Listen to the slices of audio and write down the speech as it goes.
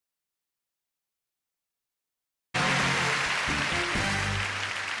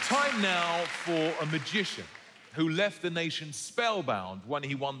Time now for a magician who left the nation spellbound when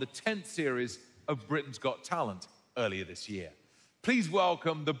he won the 10th series of Britain's Got Talent earlier this year. Please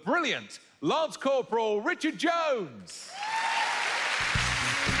welcome the brilliant Lance Corporal Richard Jones.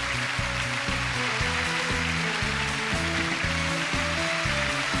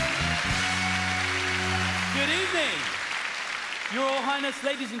 Good evening. Your Royal Highness,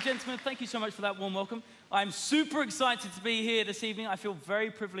 ladies and gentlemen, thank you so much for that warm welcome. I'm super excited to be here this evening. I feel very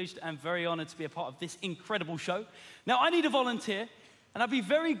privileged and very honoured to be a part of this incredible show. Now, I need a volunteer, and I'd be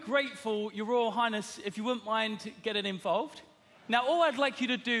very grateful, Your Royal Highness, if you wouldn't mind getting involved. Now, all I'd like you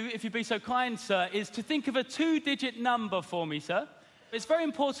to do, if you'd be so kind, sir, is to think of a two-digit number for me, sir. It's very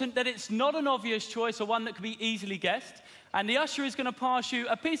important that it's not an obvious choice or one that can be easily guessed. And the usher is going to pass you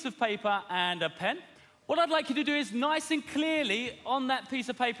a piece of paper and a pen. What I'd like you to do is nice and clearly on that piece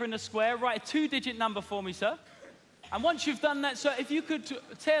of paper in the square, write a two-digit number for me, sir. And once you've done that, sir, if you could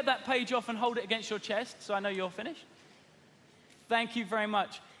tear that page off and hold it against your chest so I know you're finished. Thank you very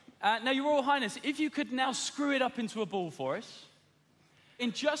much. Now, Your Royal Highness, if you could now screw it up into a ball for us.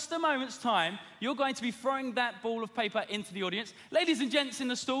 In just a moment's time, you're going to be throwing that ball of paper into the audience. Ladies and gents in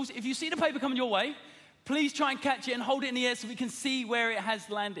the stalls, if you see the paper coming your way, please try and catch it and hold it in the air so we can see where it has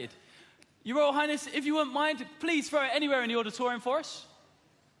landed. Your Royal Highness, if you wouldn't mind, please throw it anywhere in the auditorium for us.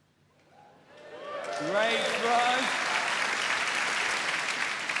 Great throw.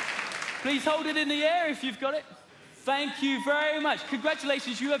 Please hold it in the air if you've got it. Thank you very much.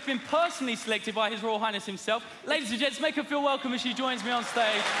 Congratulations, you have been personally selected by His Royal Highness himself. Ladies and gents, make her feel welcome as she joins me on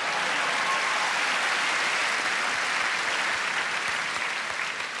stage.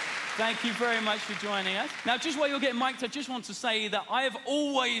 Thank you very much for joining us. Now, just while you're getting mic'd, I just want to say that I have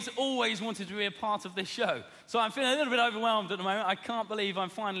always wanted to be a part of this show. So I'm feeling a little bit overwhelmed at the moment. I can't believe I'm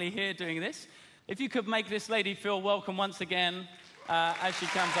finally here doing this. If you could make this lady feel welcome once again as she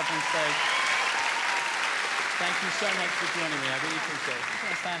comes up on stage. Thank you so much for joining me. I really appreciate it. I'm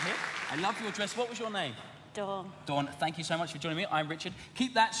going to stand here. I love your dress. What was your name? Dawn. Dawn, thank you so much for joining me. I'm Richard.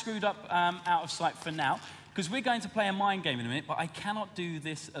 Keep that screwed up out of sight for now, because we're going to play a mind game in a minute, but I cannot do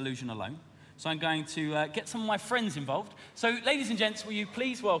this illusion alone. So I'm going to get some of my friends involved. So, ladies and gents, will you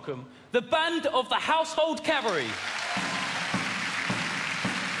please welcome the band of the Household Cavalry.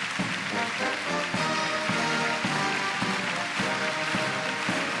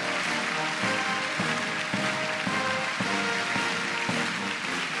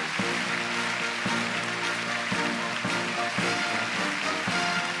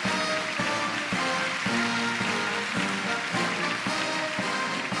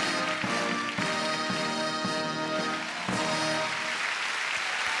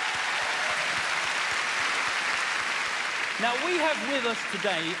 Now, we have with us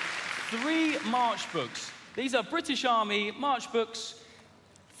today 3 march books. These are British Army march books,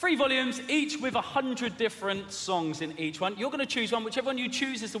 3 volumes, each with 100 different songs in each one. You're going to choose one. Whichever one you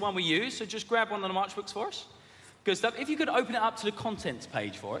choose is the one we use, so just grab one of the march books for us. Good stuff. If you could open it up to the contents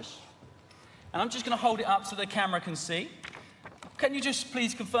page for us. And I'm just going to hold it up so the camera can see. Can you just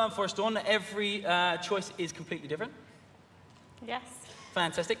please confirm for us, Dawn, that every choice is completely different? Yes.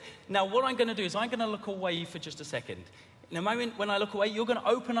 Fantastic. Now, what I'm going to do is I'm going to look away for just a second. In a moment, when I look away, you're going to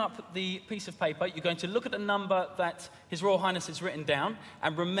open up the piece of paper. You're going to look at the number that His Royal Highness has written down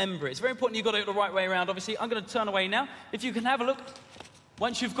and remember it. It's very important you've got it the right way around, obviously. I'm going to turn away now. If you can have a look.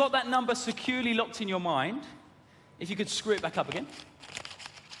 Once you've got that number securely locked in your mind, if you could screw it back up again.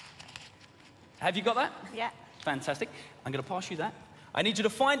 Have you got that? Yeah. Fantastic. I'm going to pass you that. I need you to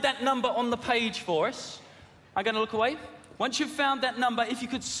find that number on the page for us. I'm going to look away. Once you've found that number, if you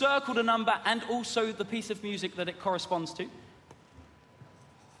could circle the number and also the piece of music that it corresponds to.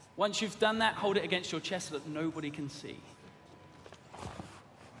 Once you've done that, hold it against your chest so that nobody can see.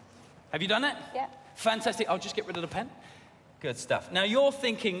 Have you done that? Yeah. Fantastic. I'll just get rid of the pen. Good stuff. Now, you're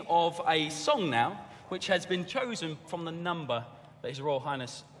thinking of a song now, which has been chosen from the number that His Royal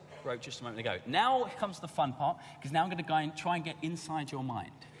Highness wrote just a moment ago. Now comes the fun part, because now I'm going to go and try and get inside your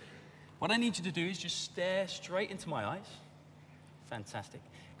mind. What I need you to do is just stare straight into my eyes. Fantastic.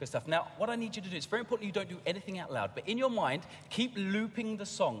 Good stuff. Now, what I need you to do, it's very important you don't do anything out loud, but in your mind, keep looping the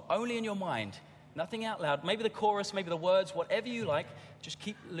song, only in your mind. Nothing out loud. Maybe the chorus, maybe the words, whatever you like, just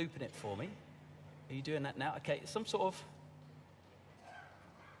keep looping it for me. Are you doing that now? Okay, some sort of...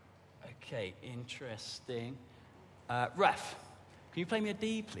 Okay, interesting. Raf, can you play me a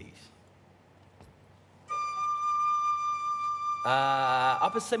D, please?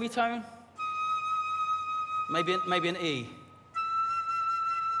 Upper semitone? Maybe an E.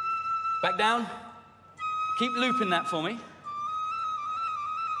 Back down. Keep looping that for me.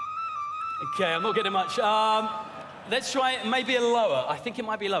 Okay, I'm not getting much. let's try it maybe a lower. I think it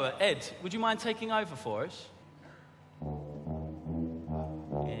might be lower. Ed, would you mind taking over for us?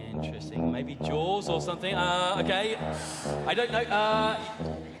 Interesting. Maybe Jaws or something. Okay. I don't know.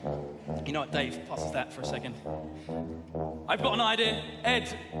 You know what, Dave? Pass us that for a second. I've got an idea.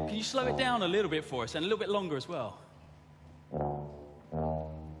 Ed, can you slow it down a little bit for us and a little bit longer as well?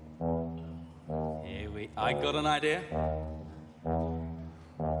 I got an idea.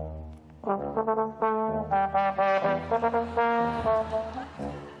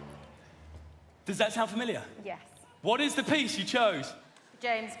 Does that sound familiar? Yes. What is the piece you chose?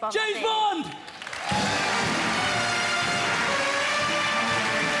 James Bond. James Bond!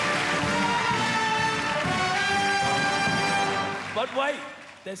 But wait,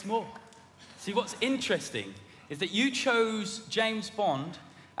 there's more. See, what's interesting is that you chose James Bond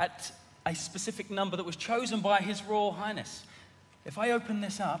at a specific number that was chosen by His Royal Highness. If I open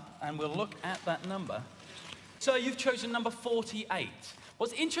this up and we'll look at that number. So you've chosen number 48.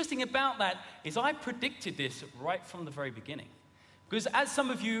 What's interesting about that is I predicted this right from the very beginning. Because as some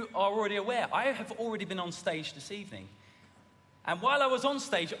of you are already aware, I have already been on stage this evening. And while I was on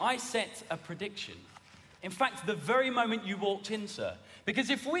stage, I set a prediction. In fact, the very moment you walked in, sir. Because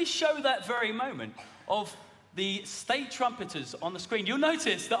if we show that very moment of the state trumpeters on the screen, you'll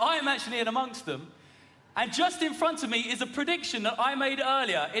notice that I am actually in amongst them. And just in front of me is a prediction that I made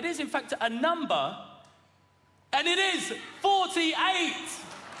earlier. It is, in fact, a number, and it is 48.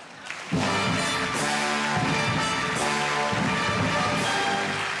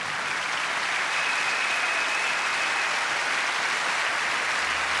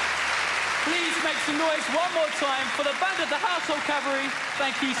 Please make some noise one more time for the band of the Household Cavalry.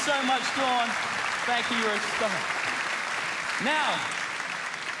 Thank you so much, Dawn. Thank you, you're a star. Now,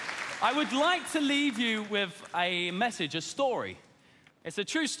 I would like to leave you with a message, a story. It's a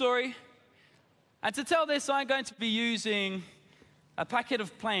true story. And to tell this, I'm going to be using a packet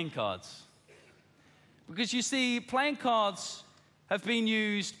of playing cards. Because you see, playing cards have been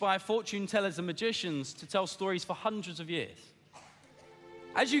used by fortune tellers and magicians to tell stories for hundreds of years.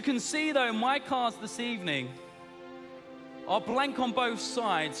 As you can see, though, my cards this evening are blank on both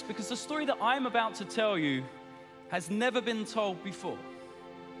sides because the story that I'm about to tell you has never been told before.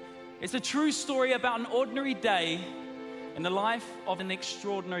 It's a true story about an ordinary day in the life of an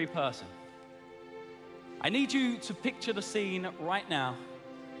extraordinary person. I need you to picture the scene right now.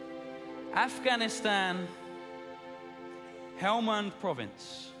 Afghanistan, Helmand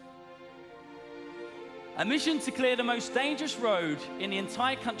province. A mission to clear the most dangerous road in the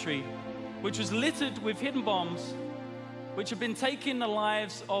entire country, which was littered with hidden bombs, which have been taking the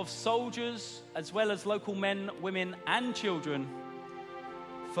lives of soldiers, as well as local men, women, and children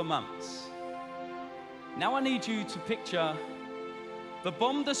for months. Now I need you to picture the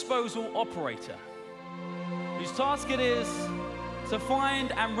bomb disposal operator, whose task it is to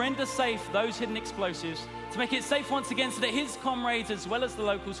find and render safe those hidden explosives, to make it safe once again so that his comrades, as well as the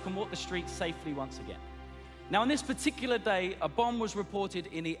locals, can walk the streets safely once again. Now, on this particular day, a bomb was reported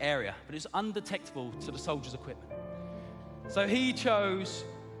in the area, but it was undetectable to the soldiers' equipment. So he chose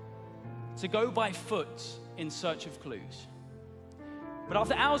to go by foot in search of clues. But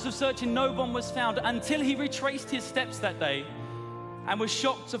after hours of searching, no bomb was found until he retraced his steps that day and was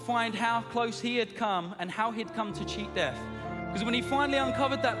shocked to find how close he had come and how he'd come to cheat death. Because when he finally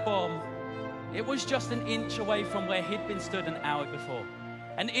uncovered that bomb, it was just an inch away from where he'd been stood an hour before.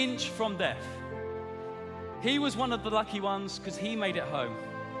 An inch from death. He was one of the lucky ones because he made it home.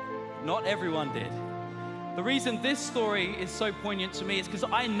 Not everyone did. The reason this story is so poignant to me is because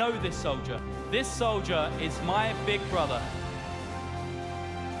I know this soldier. This soldier is my big brother.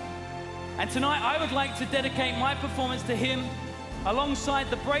 And tonight I would like to dedicate my performance to him alongside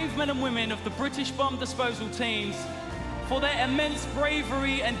the brave men and women of the British bomb disposal teams for their immense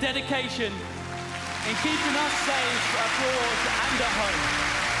bravery and dedication in keeping us safe abroad and at home.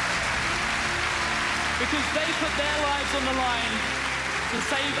 Because they put their lives on the line to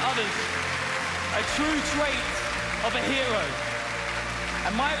save others, a true trait of a hero.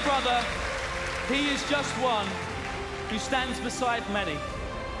 And my brother, he is just one who stands beside many,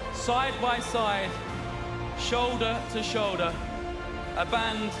 side by side, shoulder to shoulder, a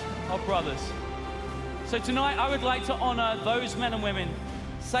band of brothers. So tonight I would like to honor those men and women,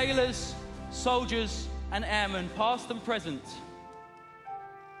 sailors, soldiers, and airmen, past and present,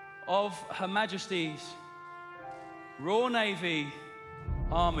 of Her Majesty's Royal Navy,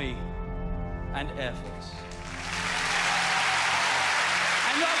 Army, and Air Force.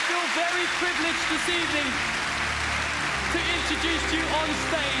 And I feel very privileged this evening to introduce to you on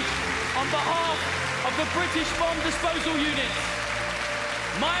stage, on behalf of the British Bomb Disposal Unit,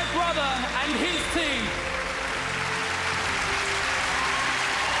 my brother and his team.